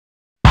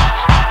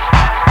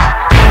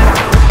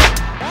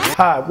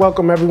Hi,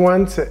 welcome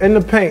everyone to In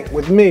the Paint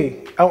with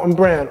me, Elton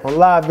Brand, on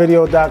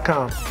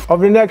livevideo.com.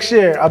 Over the next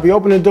year, I'll be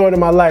opening the door to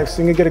my life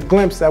so you can get a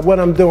glimpse at what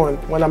I'm doing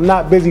when I'm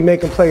not busy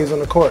making plays on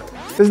the court.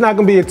 This is not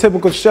going to be a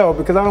typical show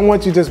because I don't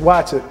want you to just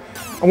watch it.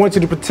 I want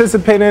you to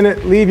participate in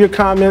it, leave your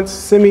comments,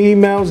 send me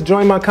emails,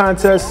 join my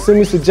contest, send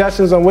me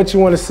suggestions on what you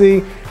want to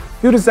see.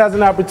 View this as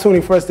an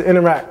opportunity for us to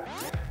interact.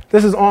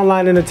 This is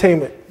online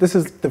entertainment. This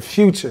is the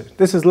future.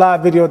 This is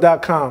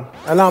livevideo.com,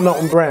 and I'm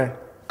Elton Brand.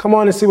 Come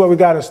on and see what we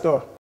got in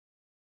store.